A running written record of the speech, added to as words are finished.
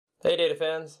Hey data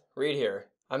fans, Reed here.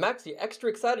 I'm actually extra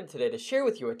excited today to share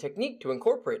with you a technique to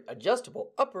incorporate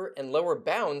adjustable upper and lower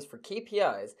bounds for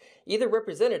KPIs, either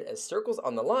represented as circles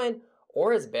on the line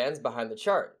or as bands behind the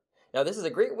chart. Now this is a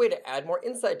great way to add more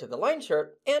insight to the line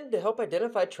chart and to help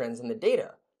identify trends in the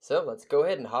data. So let's go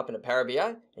ahead and hop into Power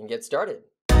BI and get started.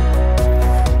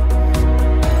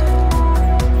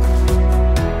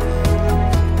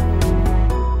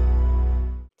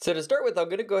 So to start with, I'm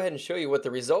going to go ahead and show you what the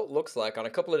result looks like on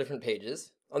a couple of different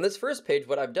pages. On this first page,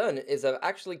 what I've done is I've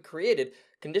actually created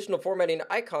conditional formatting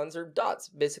icons or dots,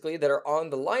 basically, that are on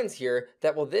the lines here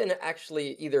that will then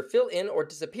actually either fill in or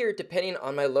disappear depending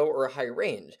on my low or high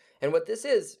range. And what this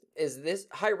is this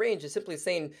high range is simply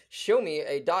saying, show me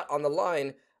a dot on the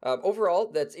line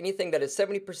overall that's anything that is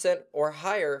 70% or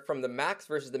higher from the max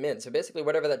versus the min. So basically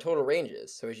whatever that total range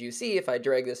is. So as you see, if I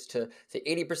drag this to say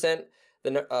 80%,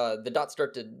 the dots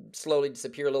start to slowly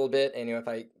disappear a little bit, and if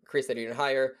I increase that even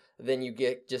higher, then you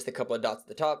get just a couple of dots at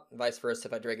the top. Vice versa,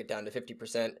 if I drag it down to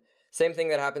 50%. Same thing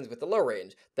that happens with the low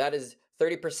range. That is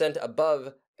 30%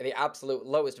 above the absolute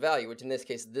lowest value, which in this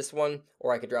case is this one,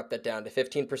 or I could drop that down to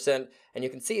 15%, and you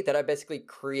can see that I basically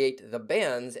create the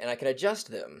bands and I can adjust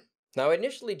them. Now, I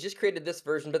initially just created this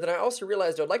version, but then I also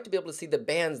realized I'd like to be able to see the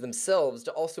bands themselves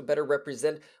to also better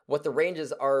represent what the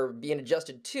ranges are being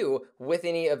adjusted to with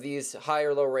any of these high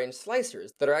or low range slicers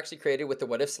that are actually created with the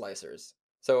what if slicers.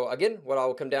 So again, what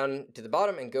I'll come down to the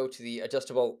bottom and go to the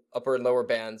adjustable upper and lower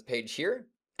bands page here.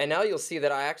 And now you'll see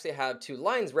that I actually have two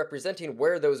lines representing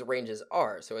where those ranges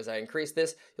are. So as I increase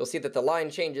this, you'll see that the line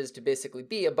changes to basically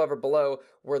be above or below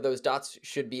where those dots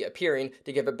should be appearing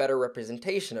to give a better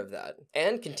representation of that.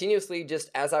 And continuously,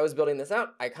 just as I was building this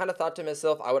out, I kind of thought to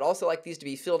myself, I would also like these to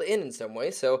be filled in some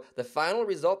way. So the final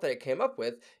result that I came up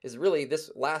with is really this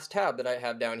last tab that I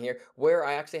have down here, where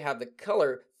I actually have the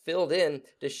color filled in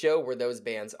to show where those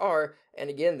bands are,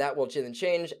 and again that will then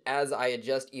change as I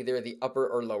adjust either the upper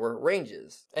or lower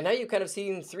ranges. And now you've kind of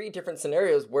seen three different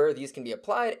scenarios where these can be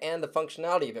applied and the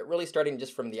functionality of it, really starting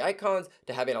just from the icons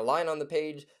to having a line on the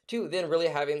page to then really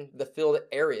having the filled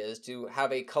areas to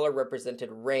have a color represented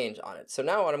range on it. So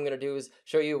now what I'm going to do is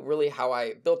show you really how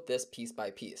I built this piece by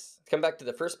piece. Come back to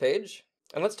the first page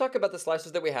and let's talk about the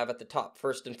slices that we have at the top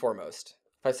first and foremost.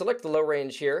 If I select the low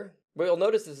range here, what you'll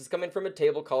notice this is coming from a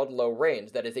table called low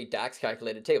range. That is a DAX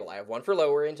calculated table. I have one for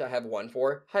low range, I have one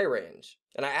for high range.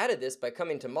 And I added this by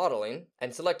coming to modeling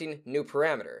and selecting new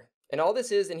parameter. And all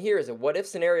this is in here is a what if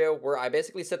scenario where I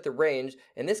basically set the range.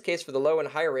 In this case for the low and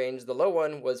high range, the low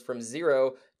one was from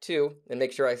 0 to, and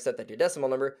make sure I set that to decimal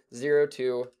number, 0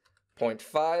 to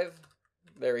 0.5.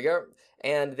 There we go.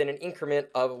 And then an increment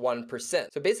of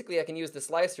 1%. So basically I can use the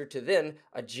slicer to then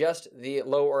adjust the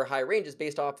low or high ranges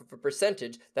based off of a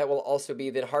percentage that will also be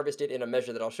then harvested in a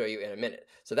measure that I'll show you in a minute.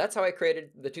 So that's how I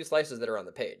created the two slices that are on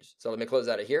the page. So let me close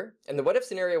out of here. And the what if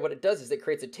scenario, what it does is it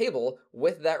creates a table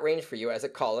with that range for you as a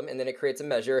column, and then it creates a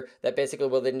measure that basically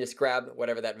will then just grab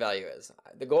whatever that value is.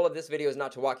 The goal of this video is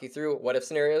not to walk you through what if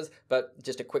scenarios, but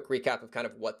just a quick recap of kind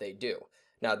of what they do.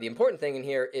 Now, the important thing in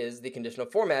here is the conditional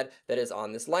format that is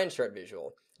on this line chart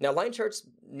visual. Now, line charts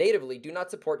natively do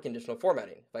not support conditional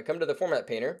formatting. If I come to the format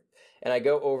painter and I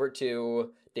go over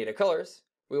to data colors,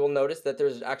 we will notice that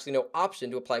there's actually no option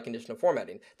to apply conditional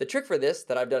formatting. The trick for this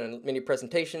that I've done in many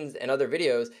presentations and other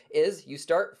videos is you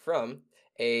start from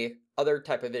a other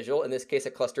type of visual, in this case a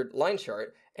clustered line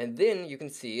chart, and then you can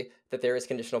see that there is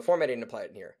conditional formatting applied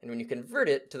in here. And when you convert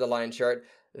it to the line chart,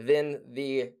 then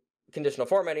the conditional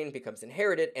formatting becomes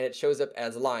inherited and it shows up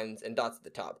as lines and dots at the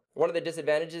top. One of the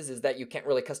disadvantages is that you can't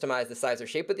really customize the size or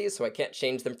shape of these, so I can't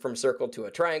change them from circle to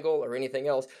a triangle or anything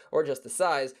else, or just the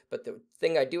size, but the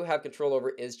thing I do have control over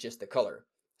is just the color.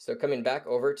 So coming back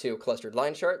over to clustered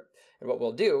line chart, and what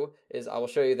we'll do is I will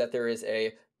show you that there is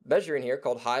a measure in here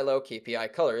called high-low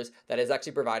KPI colors that is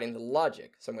actually providing the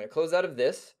logic. So I'm going to close out of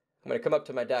this, I'm going to come up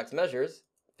to my DAX measures,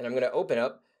 and I'm going to open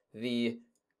up the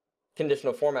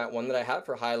conditional format one that I have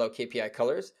for high-low KPI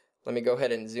colors. Let me go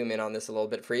ahead and zoom in on this a little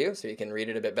bit for you so you can read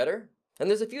it a bit better. And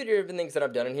there's a few different things that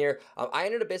I've done in here. I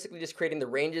ended up basically just creating the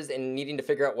ranges and needing to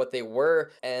figure out what they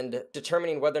were and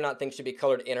determining whether or not things should be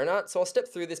colored in or not. So I'll step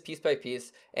through this piece by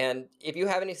piece. And if you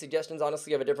have any suggestions,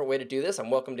 honestly, of a different way to do this, I'm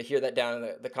welcome to hear that down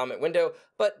in the comment window.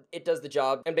 But it does the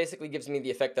job and basically gives me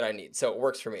the effect that I need. So it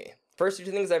works for me. First two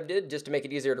things I've did just to make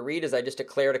it easier to read is I just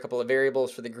declared a couple of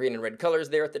variables for the green and red colors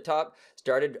there at the top.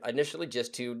 Started initially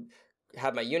just to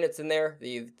have my units in there,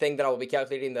 the thing that I will be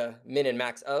calculating the min and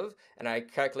max of, and I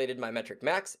calculated my metric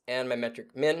max and my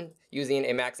metric min using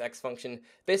a max x function.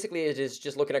 Basically, it is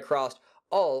just looking across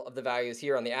all of the values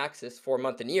here on the axis for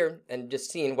month and year and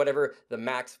just seeing whatever the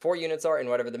max 4 units are and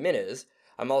whatever the min is.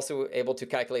 I'm also able to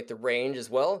calculate the range as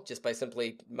well, just by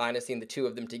simply minusing the two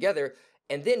of them together.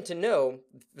 And then to know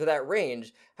for that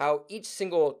range how each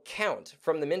single count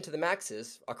from the min to the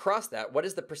maxes across that, what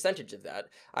is the percentage of that?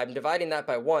 I'm dividing that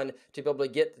by 1 to be able to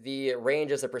get the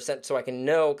range as a percent so I can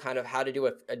know kind of how to do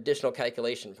an additional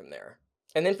calculation from there.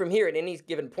 And then from here, at any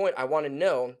given point, I want to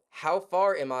know how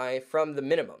far am I from the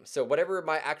minimum. So whatever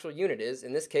my actual unit is,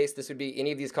 in this case, this would be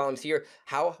any of these columns here,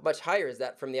 how much higher is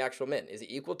that from the actual min? Is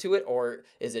it equal to it, or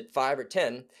is it 5 or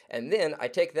 10? And then I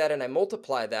take that and I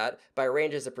multiply that by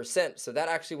range as a percent. So that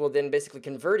actually will then basically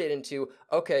convert it into,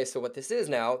 okay, so what this is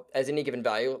now, as any given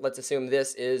value, let's assume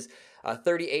this is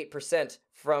 38%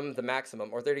 from the maximum,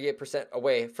 or 38%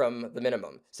 away from the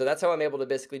minimum. So that's how I'm able to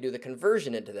basically do the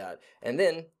conversion into that. And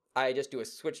then I just do a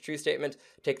switch true statement,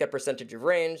 take that percentage of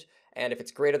range, and if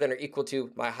it's greater than or equal to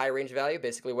my high range value,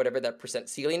 basically whatever that percent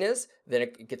ceiling is, then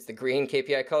it gets the green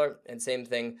KPI color, and same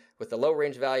thing with the low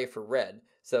range value for red.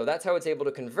 So that's how it's able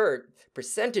to convert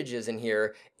percentages in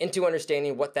here into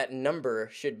understanding what that number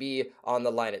should be on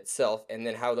the line itself, and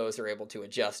then how those are able to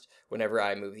adjust whenever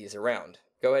I move these around.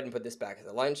 Go ahead and put this back as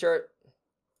a line chart.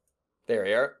 There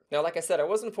we are. Now, like I said, I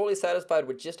wasn't fully satisfied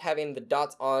with just having the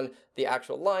dots on the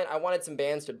actual line. I wanted some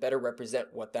bands to better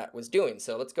represent what that was doing.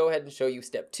 So let's go ahead and show you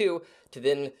step 2 to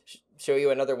then show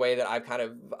you another way that I've kind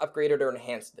of upgraded or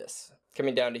enhanced this.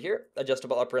 Coming down to here,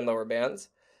 adjustable upper and lower bands.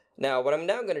 Now, what I'm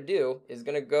now going to do is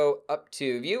going to go up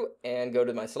to view and go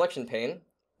to my selection pane.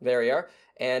 There we are.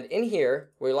 And in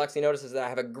here, what you'll actually notice is that I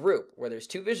have a group where there's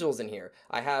 2 visuals in here.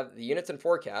 I have the units and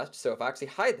forecast. So if I actually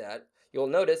hide that, you'll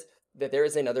notice that there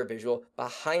is another visual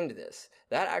behind this.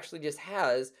 That actually just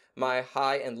has my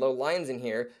high and low lines in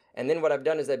here. And then what I've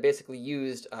done is I basically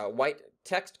used white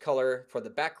text color for the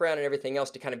background and everything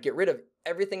else to kind of get rid of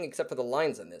everything except for the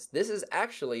lines on this. This is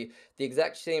actually the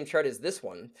exact same chart as this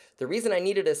one. The reason I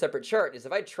needed a separate chart is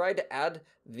if I tried to add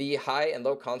the high and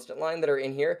low constant line that are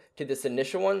in here to this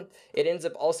initial one, it ends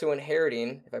up also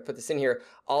inheriting, if I put this in here,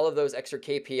 all of those extra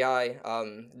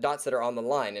KPI dots that are on the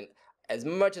line. And as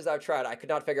much as I've tried, I could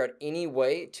not figure out any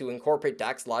way to incorporate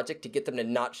DAX logic to get them to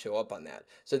not show up on that.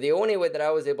 So the only way that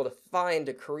I was able to find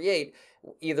to create,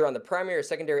 either on the primary or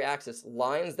secondary axis,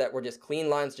 lines that were just clean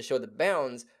lines to show the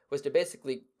bounds was to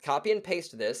basically copy and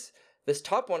paste this. This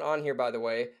top one on here, by the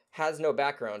way, has no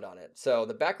background on it. So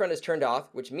the background is turned off,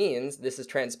 which means this is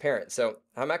transparent. So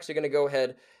I'm actually going to go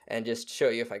ahead and just show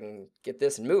you if I can get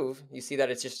this and move. You see that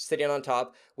it's just sitting on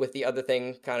top with the other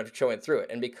thing kind of showing through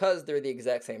it. And because they're the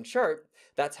exact same chart,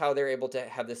 that's how they're able to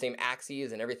have the same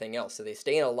axes and everything else. So they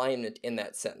stay in alignment in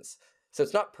that sense. So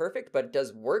it's not perfect, but it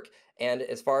does work. And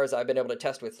as far as I've been able to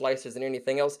test with slices and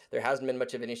anything else, there hasn't been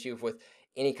much of an issue with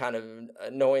any kind of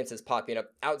annoyances popping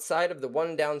up. Outside of the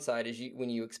one downside is when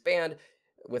you expand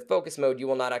with focus mode, you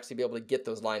will not actually be able to get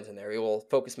those lines in there. You will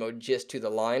focus mode just to the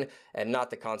line and not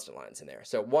the constant lines in there.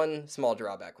 So one small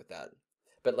drawback with that.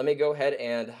 But let me go ahead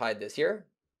and hide this here.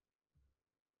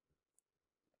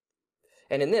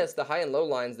 And in this, the high and low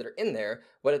lines that are in there,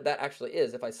 what that actually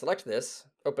is, if I select this,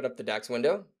 open up the DAX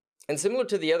window, and similar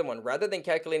to the other one, rather than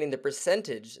calculating the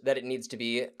percentage that it needs to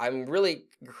be, I'm really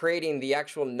creating the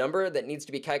actual number that needs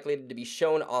to be calculated to be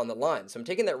shown on the line. So I'm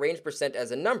taking that range percent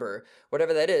as a number,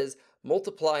 whatever that is,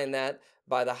 multiplying that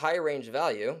by the high range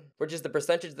value, which is the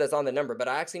percentage that's on the number, but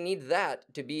I actually need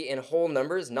that to be in whole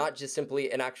numbers, not just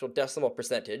simply an actual decimal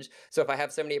percentage. So if I have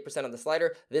 78% on the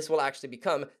slider, this will actually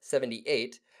become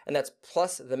 78. And that's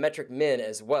plus the metric min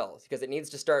as well, because it needs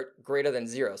to start greater than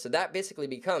 0. So that basically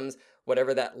becomes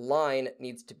whatever that line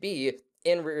needs to be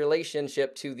in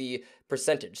relationship to the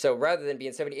percentage. So rather than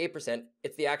being 78%,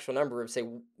 it's the actual number of, say,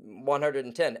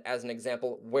 110 as an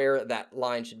example, where that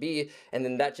line should be. And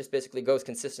then that just basically goes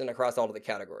consistent across all of the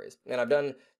categories. And I've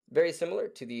done very similar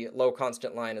to the low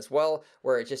constant line as well,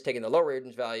 where it's just taking the low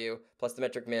range value plus the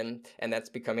metric min, and that's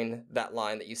becoming that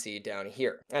line that you see down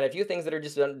here. And a few things that are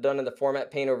just done in the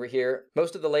format pane over here.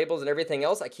 Most of the labels and everything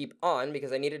else I keep on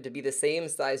because I need it to be the same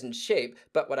size and shape,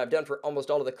 but what I've done for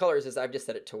almost all of the colors is I've just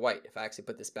set it to white. If I actually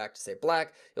put this back to say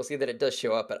black, you'll see that it does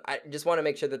show up, but I just want to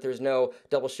make sure that there's no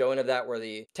double showing of that where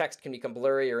the text can become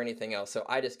blurry or anything else. So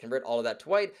I just convert all of that to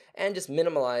white and just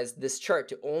minimize this chart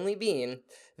to only being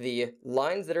the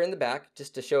lines that are in the back,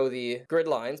 just to show the grid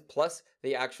lines, plus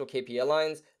the actual KPI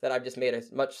lines that I've just made a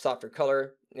much softer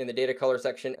color in the data color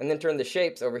section, and then turn the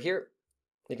shapes over here.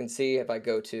 You can see if I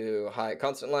go to high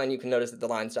constant line, you can notice that the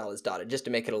line style is dotted just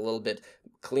to make it a little bit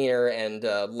cleaner and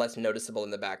less noticeable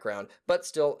in the background, but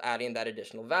still adding that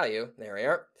additional value, there we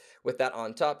are, with that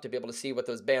on top to be able to see what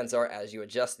those bands are as you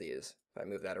adjust these. If I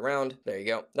move that around, there you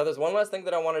go. Now there's one last thing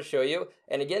that I want to show you,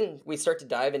 and again, we start to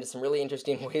dive into some really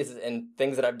interesting ways and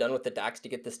things that I've done with the DAX to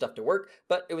get this stuff to work,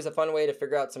 but it was a fun way to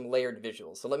figure out some layered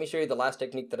visuals. So let me show you the last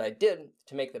technique that I did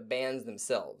to make the bands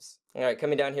themselves. All right,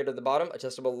 coming down here to the bottom,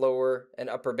 adjustable lower and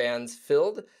upper bands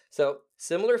filled. So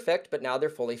similar effect, but now they're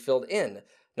fully filled in.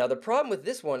 Now the problem with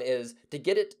this one is to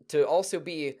get it to also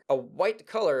be a white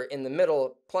color in the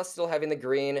middle, plus still having the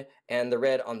green and the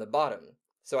red on the bottom.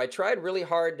 So I tried really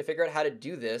hard to figure out how to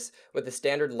do this with the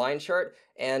standard line chart,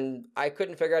 and I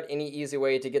couldn't figure out any easy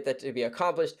way to get that to be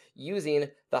accomplished using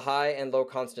the high and low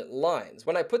constant lines.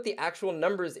 When I put the actual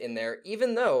numbers in there,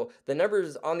 even though the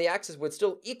numbers on the axis would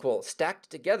still equal, stacked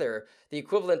together, the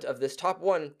equivalent of this top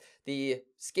one, the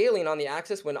scaling on the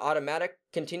axis when automatic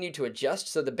continued to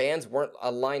adjust, so the bands weren't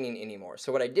aligning anymore.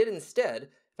 So what I did instead,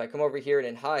 if I come over here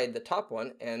and hide the top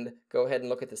one and go ahead and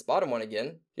look at this bottom one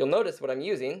again, you'll notice what I'm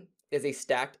using is a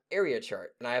stacked area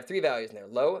chart. And I have 3 values in there,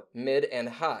 low, mid, and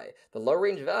high. The low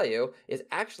range value is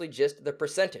actually just the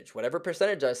percentage. Whatever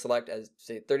percentage I select as,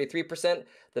 say, 33%,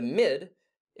 the mid,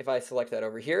 if I select that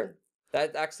over here,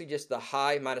 that's actually just the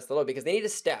high minus the low because they need to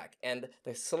stack. And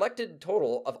the selected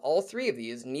total of all 3 of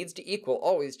these needs to equal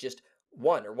always just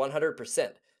 1 or 100%.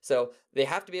 So they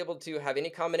have to be able to have any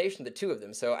combination of the 2 of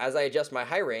them. So as I adjust my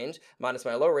high range minus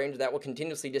my low range, that will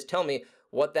continuously just tell me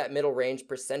what that middle range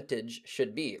percentage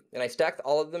should be. And I stack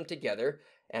all of them together,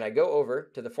 and I go over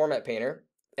to the format painter,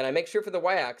 and I make sure for the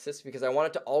y-axis, because I want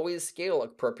it to always scale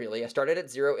appropriately. I started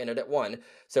at 0, ended at 1,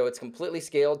 so it's completely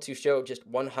scaled to show just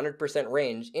 100%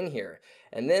 range in here.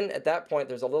 And then at that point,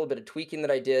 there's a little bit of tweaking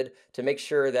that I did to make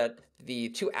sure that the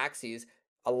 2 axes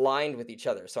aligned with each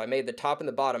other. So I made the top and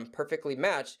the bottom perfectly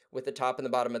match with the top and the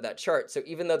bottom of that chart. So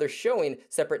even though they're showing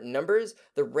separate numbers,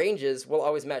 the ranges will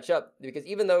always match up, because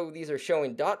even though these are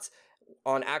showing dots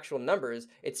on actual numbers,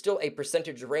 it's still a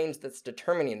percentage range that's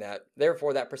determining that.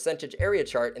 Therefore, that percentage area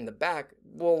chart in the back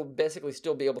will basically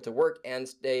still be able to work and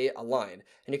stay aligned.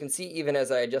 And you can see even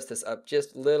as I adjust this up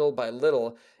just little by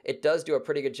little, it does do a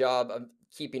pretty good job of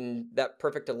keeping that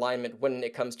perfect alignment when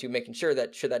it comes to making sure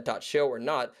that should that dot show or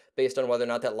not, based on whether or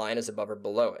not that line is above or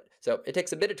below it. So it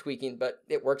takes a bit of tweaking, but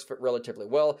it works relatively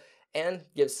well and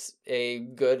gives a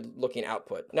good looking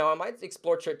output. Now I might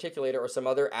explore Charticulator or some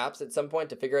other apps at some point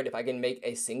to figure out if I can make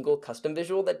a single custom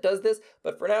visual that does this,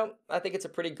 but for now I think it's a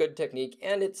pretty good technique,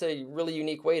 and it's a really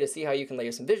unique way to see how you can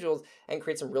layer some visuals and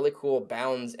create some really cool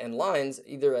bounds and lines,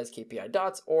 either as KPI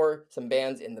dots or some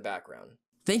bands in the background.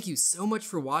 Thank you so much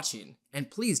for watching,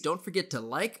 and please don't forget to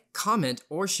like, comment,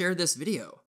 or share this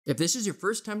video. If this is your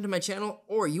first time to my channel,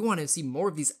 or you want to see more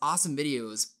of these awesome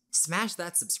videos, smash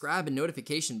that subscribe and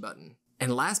notification button.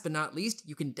 And last but not least,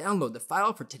 you can download the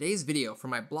file for today's video from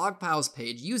my blog piles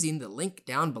page using the link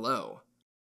down below.